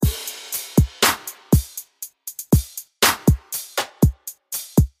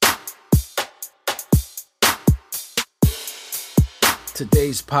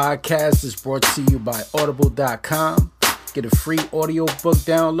Today's podcast is brought to you by Audible.com. Get a free audiobook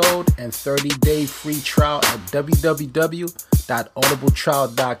download and 30-day free trial at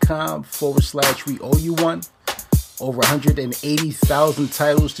www.audibletrial.com/we owe you one. Over 180,000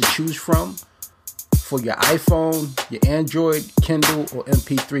 titles to choose from for your iPhone, your Android, Kindle, or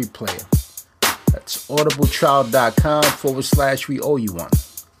MP3 player. That's audibletrial.com/we owe you one.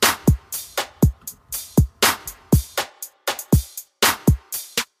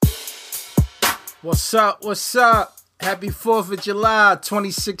 What's up? What's up? Happy 4th of July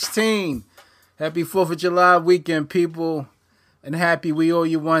 2016. Happy 4th of July weekend, people. And happy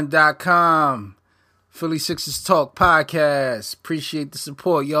weoweyoune.com. Philly Sixers Talk Podcast. Appreciate the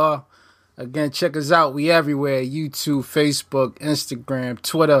support, y'all. Again, check us out. We everywhere. YouTube, Facebook, Instagram,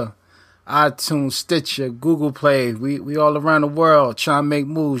 Twitter, iTunes, Stitcher, Google Play. We all around the world trying to make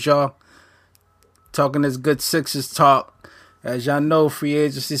moves, y'all. Talking this good Sixers talk. As y'all know, free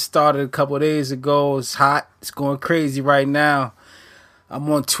agency started a couple of days ago. It's hot. It's going crazy right now.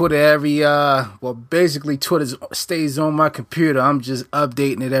 I'm on Twitter basically Twitter stays on my computer. I'm just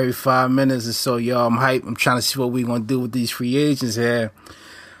updating it every 5 minutes or so, y'all. I'm hyped. I'm trying to see what we're going to do with these free agents here.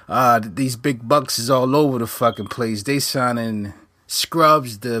 These big bucks is all over the fucking place. They signing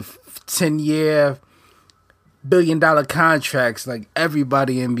scrubs, the 10-year, billion-dollar contracts. Like,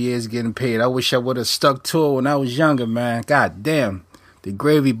 everybody in NBA is getting paid. I wish I would have stuck to it when I was younger, man. God damn. The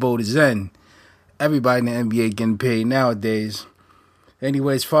gravy boat is in. Everybody in the NBA getting paid nowadays.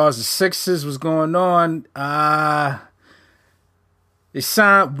 Anyway, as far as the Sixers, what's going on? They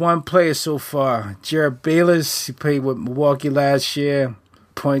signed one player so far. Bayless. He played with Milwaukee last year.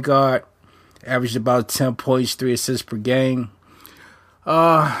 Point guard. Averaged about 10 points, 3 assists per game.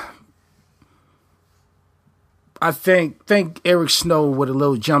 I think Eric Snow with a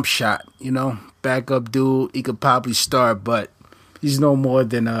little jump shot, backup dude. He could probably start, but he's no more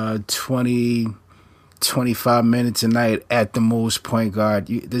than 20, 25 minutes a night at the most point guard.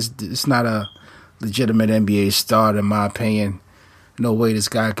 This not a legitimate NBA starter, in my opinion. No way this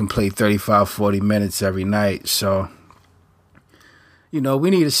guy can play 35, 40 minutes every night. So, we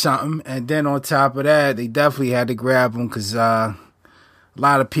needed something. And then on top of that, they definitely had to grab him because a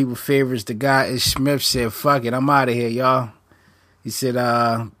lot of people favors the guy. Ish Smith said, fuck it, I'm out of here, y'all. He said,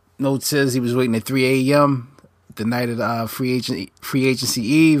 note says he was waiting at 3 a.m. the night of the free agency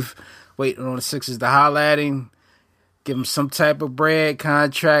eve, waiting on the Sixers to holler at him, give him some type of bread,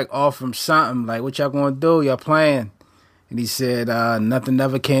 contract, offer him something. Like, what y'all gonna do? Y'all playing? And he said, nothing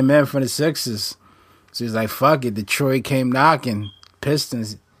never came in from the Sixers. So he's like, fuck it. Detroit came knocking.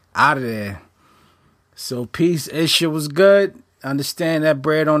 Pistons out of there. So peace. Issue was good. Understand that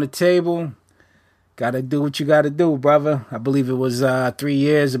bread on the table. Gotta do what you gotta do, brother. I believe it was 3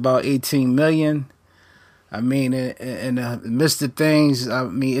 years, about $18 million. I mean, in the midst of things,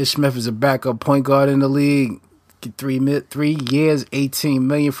 Ish Smith is a backup point guard in the league. Get 3 years, $18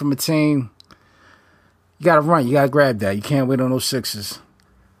 million from a team. You gotta run. You gotta grab that. You can't wait on those Sixers.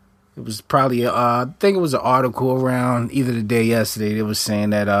 It was probably, I think it was an article around either the day yesterday. They was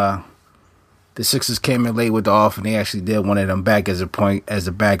saying that the Sixers came in late with the offer, and they actually did one of them back as a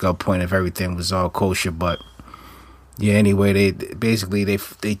backup point if everything was all kosher. But yeah, anyway,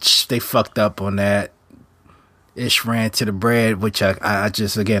 they fucked up on that. Ish ran to the bread, which I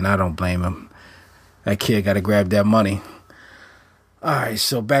just, again, I don't blame him. That kid got to grab that money. All right,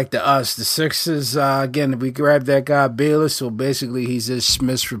 so back to us. The Sixers, again, we grabbed that guy Bayless, so basically he's Ish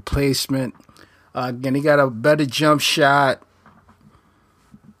Smith's replacement. Again, he got a better jump shot.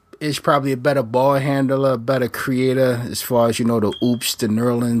 Ish probably a better ball handler, a better creator as far as, the Oops, the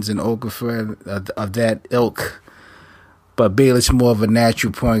Nerlens, and Okafor of that ilk. But Bayless more of a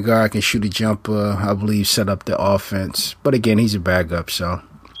natural point guard, can shoot a jumper, I believe, set up the offense. But again, he's a backup, so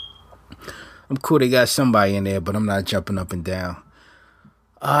I'm cool they got somebody in there, but I'm not jumping up and down.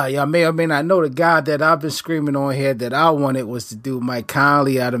 Y'all may or may not know the guy that I've been screaming on here that I wanted was to do Mike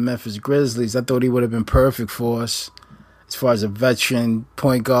Conley out of Memphis Grizzlies. I thought he would have been perfect for us as far as a veteran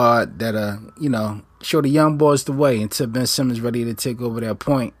point guard that, show the young boys the way until Ben Simmons ready to take over that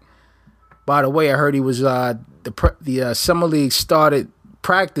point. By the way, I heard he was the Summer League started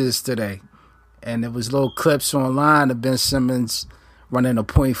practice today, and there was little clips online of Ben Simmons running a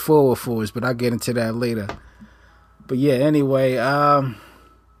point forward for us, but I'll get into that later. But yeah, anyway,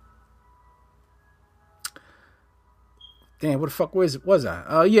 damn, what the fuck was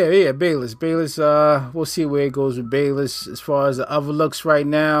I? Yeah, Bayless. Bayless, we'll see where it goes with Bayless. As far as the other looks right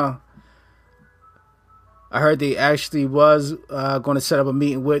now, I heard they actually was going to set up a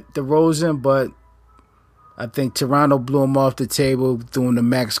meeting with DeRozan, but I think Toronto blew him off the table doing the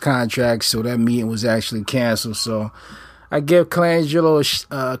max contract, so that meeting was actually canceled. So I give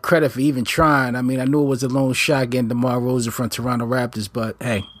Colangelo credit for even trying. I mean, I knew it was a lone shot getting DeMar Rosen from Toronto Raptors, but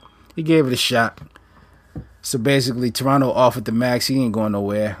hey, he gave it a shot. So basically, Toronto offered the max. He ain't going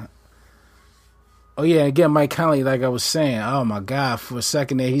nowhere. Oh, yeah, again, Mike Conley, like I was saying, oh, my God, for a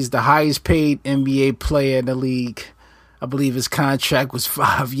second there, he's the highest paid NBA player in the league. I believe his contract was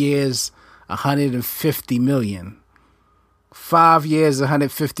 5 years, $150 million. 5 years,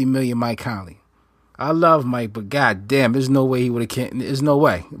 $150 million, Mike Conley. I love Mike, but God damn, there's no way he would have. There's no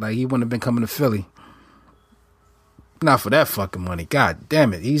way. Like, he wouldn't have been coming to Philly. Not for that fucking money. God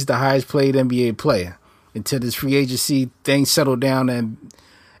damn it. He's the highest paid NBA player until this free agency thing settled down, and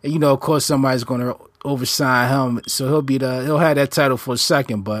you know, of course, somebody's going to oversign him, so he'll have that title for a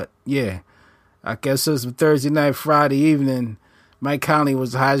second. But yeah, I guess it was Thursday night, Friday evening. Mike Conley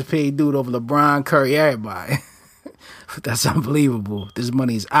was the highest paid dude over LeBron, Curry, everybody. That's unbelievable. This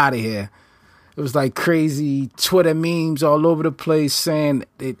money's out of here. It was like crazy Twitter memes all over the place saying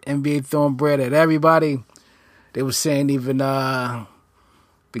that NBA throwing bread at everybody. They were saying even the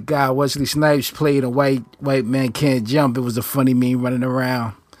guy Wesley Snipes played a white man can't jump. It was a funny meme running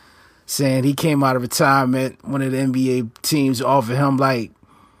around saying he came out of retirement. One of the NBA teams offered him like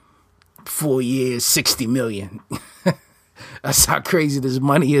 4 years, $60 million. That's how crazy this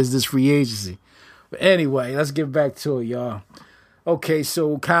money is, this free agency. But anyway, let's get back to it, y'all. Okay,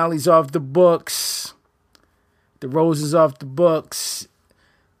 so Conley's off the books. The Rose is off the books.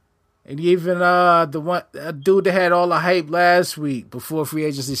 And even the dude that had all the hype last week before free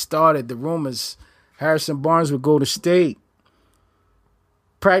agency started, the rumors, Harrison Barnes would go to State.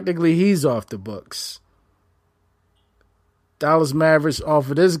 Practically, he's off the books. Dallas Mavericks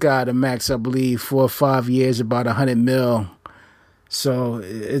offered this guy the max, I believe, 4 or 5 years, about $100 million. So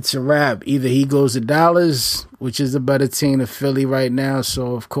it's a wrap. Either he goes to Dallas, which is a better team than Philly right now.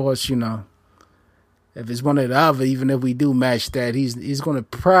 So, of course, you know, if it's one or the other, even if we do match that, he's going to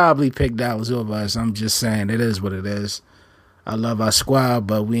probably pick Dallas over us. I'm just saying, it is what it is. I love our squad,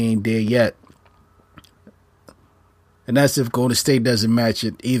 but we ain't there yet. And that's if Golden State doesn't match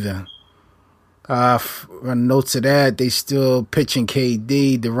it either. A note to that, they still pitching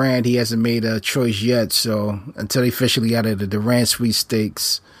KD. Durant, he hasn't made a choice yet. So until they officially out of the Durant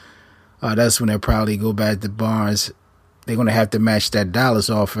sweepstakes, that's when they'll probably go back to Barnes. They're going to have to match that Dallas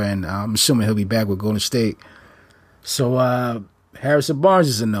offer, and I'm assuming he'll be back with Golden State. So Harrison Barnes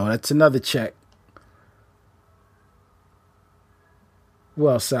is a no. That's another check. Who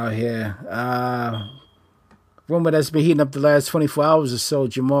else out here? Rumor that's been heating up the last 24 hours or so,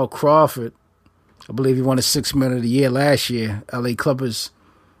 Jamal Crawford. I believe he won a $6 million of the year last year. LA Clippers.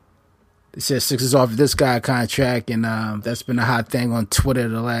 They said Sixers offered this guy a contract, and that's been a hot thing on Twitter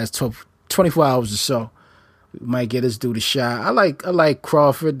the last 24 hours or so. We might get this dude a shot. I like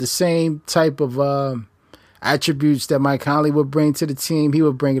Crawford. The same type of attributes that Mike Conley would bring to the team, he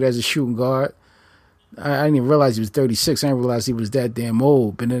would bring it as a shooting guard. I didn't even realize he was 36. I didn't realize he was that damn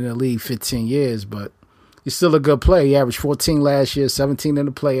old. Been in the league 15 years, but he's still a good player. He averaged 14 last year, 17 in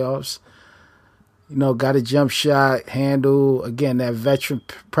the playoffs. You know, got a jump shot, handle. Again, that veteran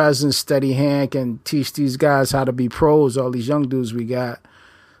presence, steady hand can teach these guys how to be pros, all these young dudes we got.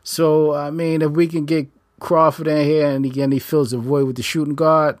 So, I mean, if we can get Crawford in here and again he fills the void with the shooting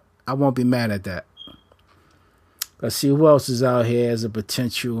guard, I won't be mad at that. Let's see who else is out here as a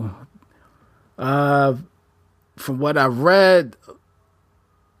potential. From what I've read,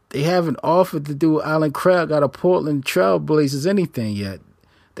 they haven't offered to do Allen Crabbe out of Portland Trail Blazers anything yet.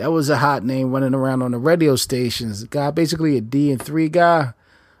 That was a hot name running around on the radio stations. Guy, basically a D&3 guy.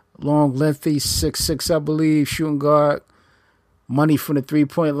 Long, lengthy, 6'6", I believe, shooting guard. Money from the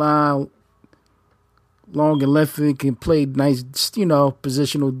three-point line. Long and lengthy, can play nice, you know,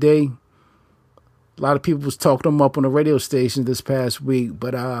 positional day. A lot of people was talking him up on the radio station this past week,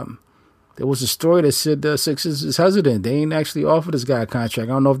 but there was a story that said the Sixers is hesitant. They ain't actually offered this guy a contract.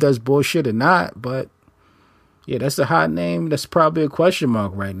 I don't know if that's bullshit or not, but yeah, that's a hot name. That's probably a question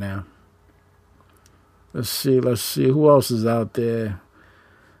mark right now. Let's see. Who else is out there?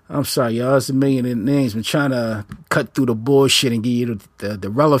 I'm sorry, y'all. It's a million names. I'm trying to cut through the bullshit and give you the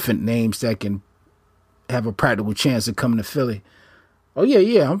relevant names that can have a practical chance of coming to Philly. Oh,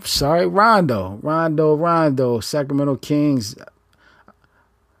 yeah. I'm sorry. Rondo. Sacramento Kings.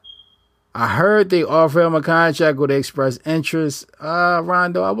 I heard they offer him a contract or they express interest.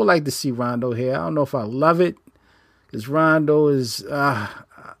 Rondo, I would like to see Rondo here. I don't know if I love it. Because Rondo is, I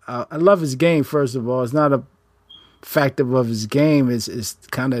love his game, first of all. It's not a factor of his game. It's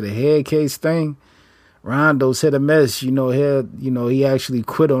kind of the head case thing. Rondo's hit or miss. He actually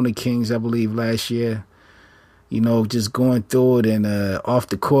quit on the Kings, I believe, last year. Just going through it and off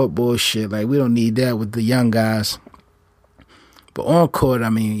the court bullshit. Like, we don't need that with the young guys. But on court, I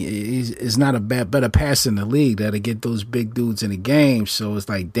mean, he's not a better passer in the league that'll get those big dudes in the game. So it's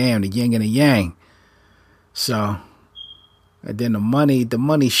like, damn, the yin and the yang. So, and then the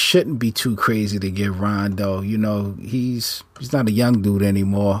money shouldn't be too crazy to give Rondo. You know, he's not a young dude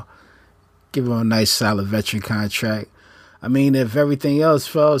anymore. Give him a nice, solid veteran contract. I mean, if everything else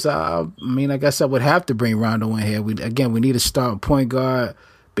fails, I guess I would have to bring Rondo in here. We need to start point guard.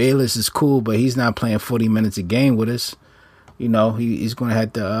 Bayless is cool, but he's not playing 40 minutes a game with us. You know, he's going to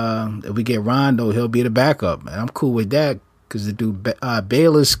have to, if we get Rondo, he'll be the backup. And I'm cool with that because the dude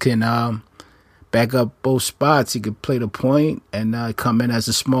Bayless can back up both spots. He could play the point and come in as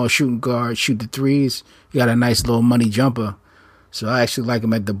a small shooting guard, shoot the threes. He got a nice little money jumper. So I actually like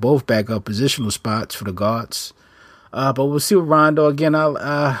him at the both backup positional spots for the guards. But we'll see with Rondo. Again,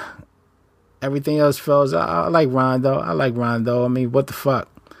 everything else fails. I like Rondo. I mean, what the fuck?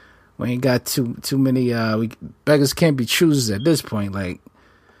 We ain't got too many. Beggars can't be choosers at this point. Like,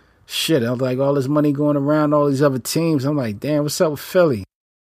 shit, I'm like all this money going around, all these other teams. I'm like, damn, what's up with Philly?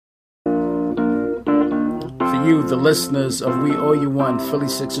 For you, the listeners of We Owe You One, Philly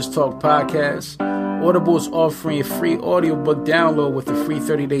Sixers Talk Podcast, Audible is offering a free audiobook download with a free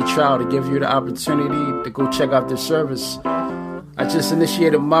 30-day trial to give you the opportunity to go check out their service. I just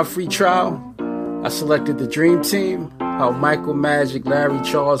initiated my free trial. I selected the Dream Team, how Michael, Magic, Larry,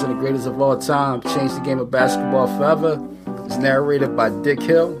 Charles, and the greatest of all time changed the game of basketball forever. It's narrated by Dick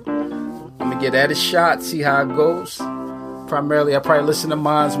Hill. I'm going to get at a shot, see how it goes. Primarily, I probably listen to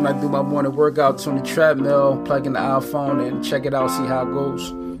mine when I do my morning workouts on the treadmill, plug in the iPhone, and check it out, see how it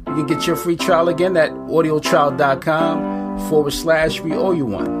goes. You can get your free trial again at audiotrial.com/We Owe You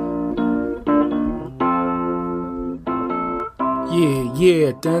One.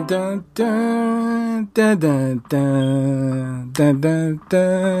 Yeah, dun dun dun dun dun dun dun dun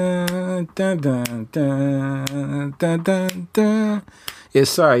dun dun dun dun dun dun. Yeah,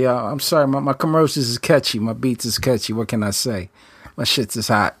 sorry, y'all. I'm sorry. My commercials is catchy. My beats is catchy. What can I say? My shit's is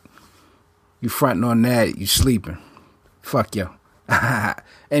hot. You fronting on that, you sleeping. Fuck yo.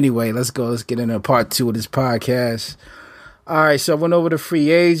 Anyway, let's go. Let's get into part 2 of this podcast. All right, so I went over the free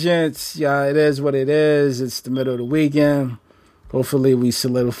agents. Yeah, it is what it is. It's the middle of the weekend. Hopefully we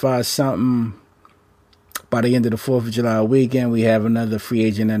solidify something by the end of the 4th of July weekend. We have another free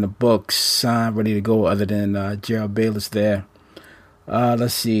agent in the books signed, ready to go other than Gerald Bayless there.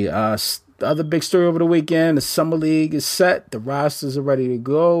 Let's see. The other big story over the weekend, the Summer League is set. The rosters are ready to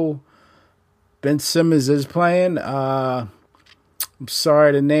go. Ben Simmons is playing. I'm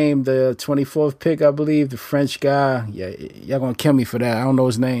sorry to name the 24th pick, I believe, the French guy. Yeah, y'all going to kill me for that. I don't know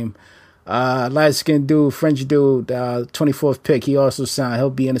his name. Light-skinned dude, French dude, 24th pick. He also signed. He'll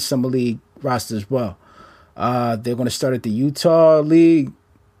be in the Summer League roster as well. They're going to start at the Utah League.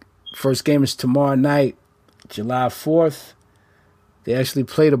 First game is tomorrow night, July 4th. They actually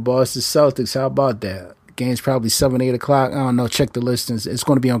play the Boston Celtics. How about that? The game's probably 7, 8 o'clock. I don't know. Check the listings. It's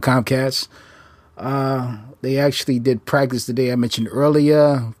going to be on Comcast. They actually did practice today. I mentioned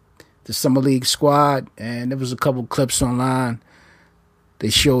earlier the Summer League squad, and there was a couple clips online.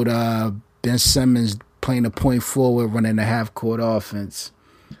 They showed Ben Simmons playing a point forward, running a half-court offense.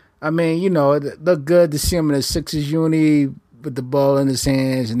 I mean, you know, it looked good to see him in a Sixers uni with the ball in his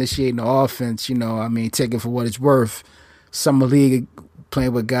hands, initiating the offense. You know, I mean, take it for what it's worth. Summer League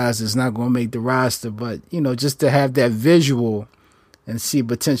playing with guys that's not going to make the roster, but, you know, just to have that visual and see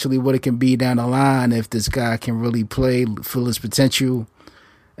potentially what it can be down the line if this guy can really play, feel his potential.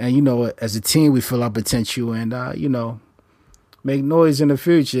 And, you know, as a team, we feel our potential and, you know, make noise in the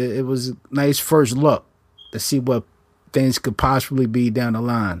future. It was a nice first look to see what things could possibly be down the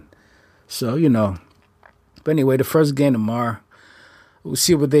line. So, you know. But anyway, the first game tomorrow. We'll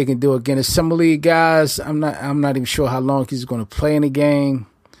see what they can do. Again, the Summer League guys, I'm not even sure how long he's going to play in the game.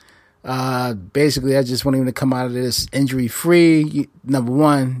 Basically, I just want him to come out of this injury-free. Number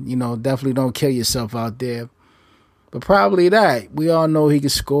one, you know, definitely don't kill yourself out there. But probably that. We all know he can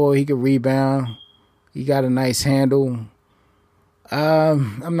score. He can rebound. He got a nice handle.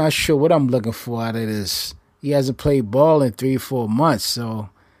 I'm not sure what I'm looking for out of this. He hasn't played ball in 3-4 months, so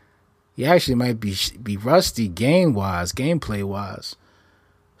he actually might be rusty gameplay-wise.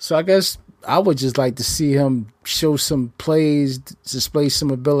 So I guess I would just like to see him show some plays, display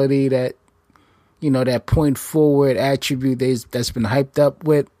some ability that, you know, that point forward attribute that's been hyped up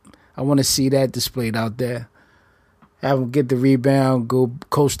with. I want to see that displayed out there. Have him get the rebound, go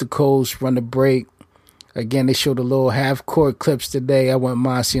coast to coast, run the break. Again, they showed a little half-court clips today. I wouldn't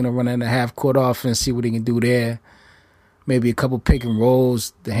mind seeing him running a half-court offense, see what he can do there. Maybe a couple pick and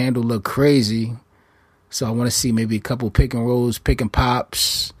rolls. The handle looked crazy. So I want to see maybe a couple pick and rolls, pick and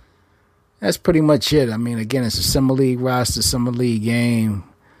pops, That's pretty much it. I mean, again, it's a summer league roster, summer league game.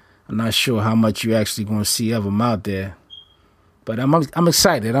 I'm not sure how much you're actually going to see of them out there. But I'm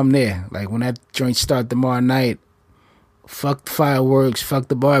excited. I'm there. Like, when that joint start tomorrow night, fuck the fireworks, fuck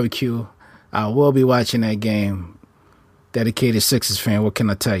the barbecue. I will be watching that game. Dedicated Sixers fan, what can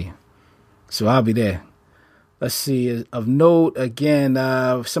I tell you? So I'll be there. Let's see. Of note, again,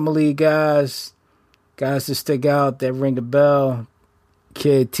 summer league guys that stick out, that ring a bell.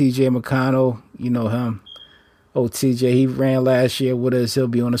 Kid TJ McConnell, you know him. Oh, TJ, he ran last year with us. He'll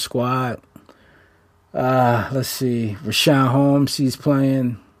be on the squad. Let's see. Rashawn Holmes, he's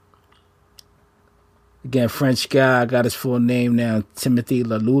playing. Again, French guy. I got his full name now. Timothy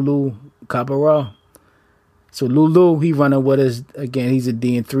Lalulu Cabral. So Lulu, he running with us. Again, he's a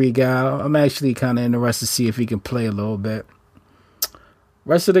D&3 guy. I'm actually kind of interested to see if he can play a little bit.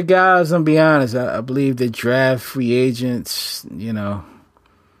 Rest of the guys, I'm be honest, I believe they draft free agents, you know.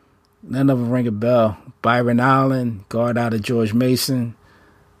 None of them ring a bell. Byron Allen, guard out of George Mason.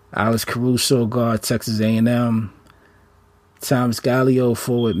 Alex Caruso, guard Texas A&M. Thomas Gallio,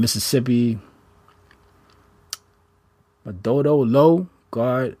 forward Mississippi. Madodo Lowe,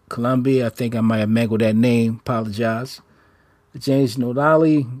 guard Columbia. I think I might have mangled that name. Apologize. James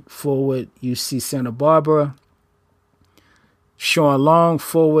Nodali, forward UC Santa Barbara. Shaun Long,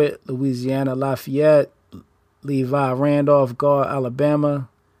 forward Louisiana Lafayette. Levi Randolph, guard Alabama.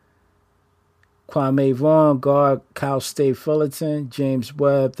 Kwame Vaughn, guard Cal State Fullerton. James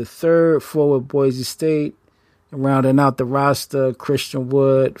Webb III, forward Boise State. And rounding out the roster, Christian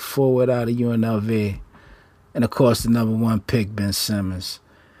Wood, forward out of UNLV. And, of course, the number one pick, Ben Simmons.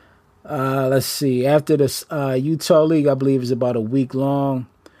 Let's see. After this Utah League, I believe, is about a week long.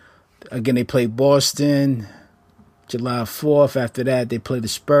 Again, they play Boston July 4th. After that, they play the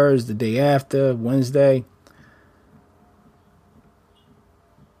Spurs the day after, Wednesday.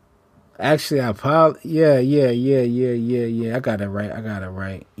 Actually, I yeah. I got it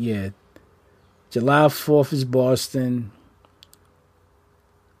right. Yeah. July 4th is Boston.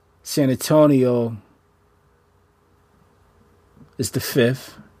 San Antonio is the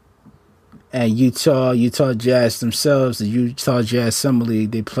 5th. And Utah Jazz themselves, the Utah Jazz Summer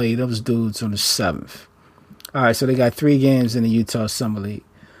League, they play those dudes on the 7th. All right, so they got 3 games in the Utah Summer League.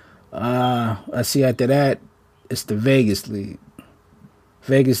 Let's see, after that, it's the Vegas League.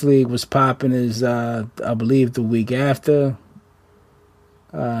 Vegas League was popping is, I believe, the week after.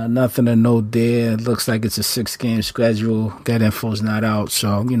 Nothing to note there. It looks like it's a 6-game schedule. That info's not out,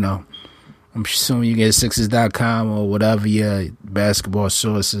 so, you know. I'm assuming you get Sixers.com or whatever your basketball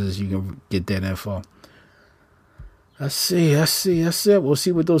sources, you can get that info. Let's see. That's it. We'll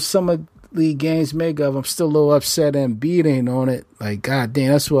see what those summer league games make of. I'm still a little upset and beating on it. Like,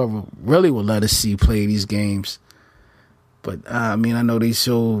 goddamn, that's what I really would let us see play these games. But, I mean, I know they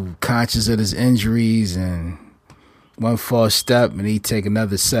so conscious of his injuries, and one false step and he take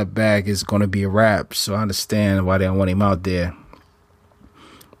another setback, it's going to be a wrap. So I understand why they don't want him out there.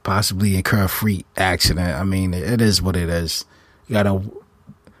 Possibly incur a freak accident. I mean, it is what it is. You got to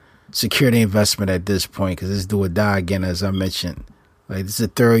secure the investment at this point because it's do or die again, as I mentioned. Like, this is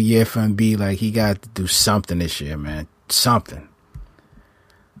the 3rd year for Embiid. Like, he got to do something this year, man. Something.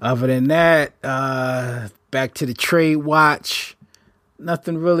 Other than that, back to the trade watch.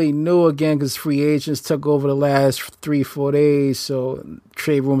 Nothing really new again because free agents took over the last 3-4 days, so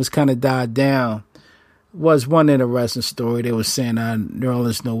trade rumors kind of died down. Was one interesting story. They were saying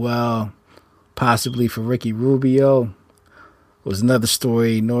Nerlens Noel, possibly for Ricky Rubio. Was another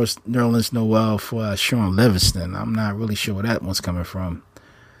story, Nerlens Noel for Shaun Livingston. I'm not really sure where that one's coming from.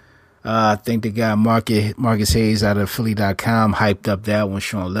 I think the guy Marcus Hayes out of Philly.com hyped up that one,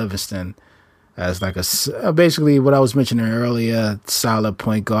 Shaun Livingston, as like basically what I was mentioning earlier, solid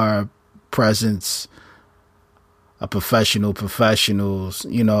point guard presence, a professionals,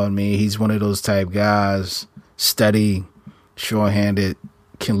 you know what I mean? He's one of those type guys, steady, short-handed,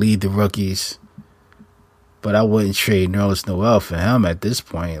 can lead the rookies. But I wouldn't trade Nerlens Noel for him at this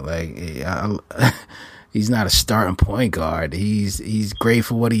point. Like, he's not a starting point guard. He's great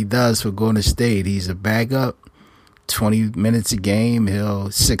for what he does for Golden State. He's a backup, 20 minutes a game. He'll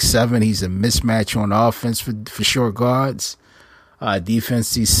 6'7". He's a mismatch on offense for short guards.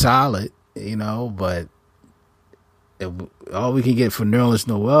 Defense, he's solid, you know, but all we can get for Nerlens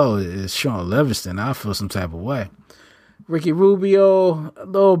Noel is Shaun Livingston. I feel some type of way. Ricky Rubio, a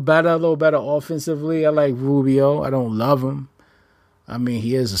little better offensively. I like Rubio. I don't love him. I mean,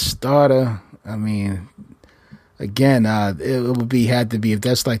 he is a starter. I mean, again, it would had to be, if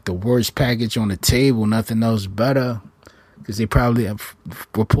that's like the worst package on the table, nothing else better. Because they probably,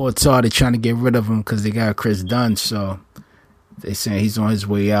 reports are they're trying to get rid of him because they got Chris Dunn. So They saying he's on his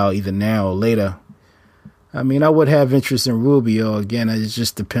way out either now or later. I mean, I would have interest in Rubio. Again, it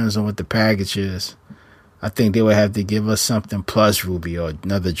just depends on what the package is. I think they would have to give us something plus Rubio,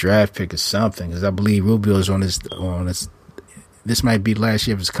 another draft pick or something, because I believe Rubio's on his. This might be last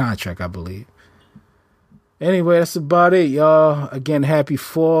year of his contract, I believe. Anyway, that's about it, y'all. Again, happy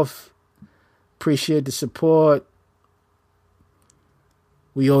 4th. Appreciate the support.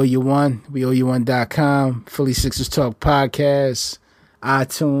 We owe you one. WeOweYouOne.com. Philly Sixers Talk Podcast.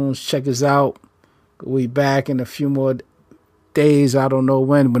 iTunes. Check us out. We'll be back in a few more days. I don't know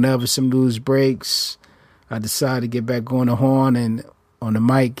when. Whenever some news breaks, I decide to get back on the horn and on the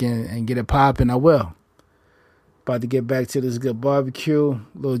mic and get it popping, I will. About to get back to this good barbecue.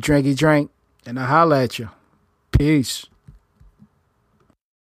 Little drinky drink. And I'll holla at you. Peace.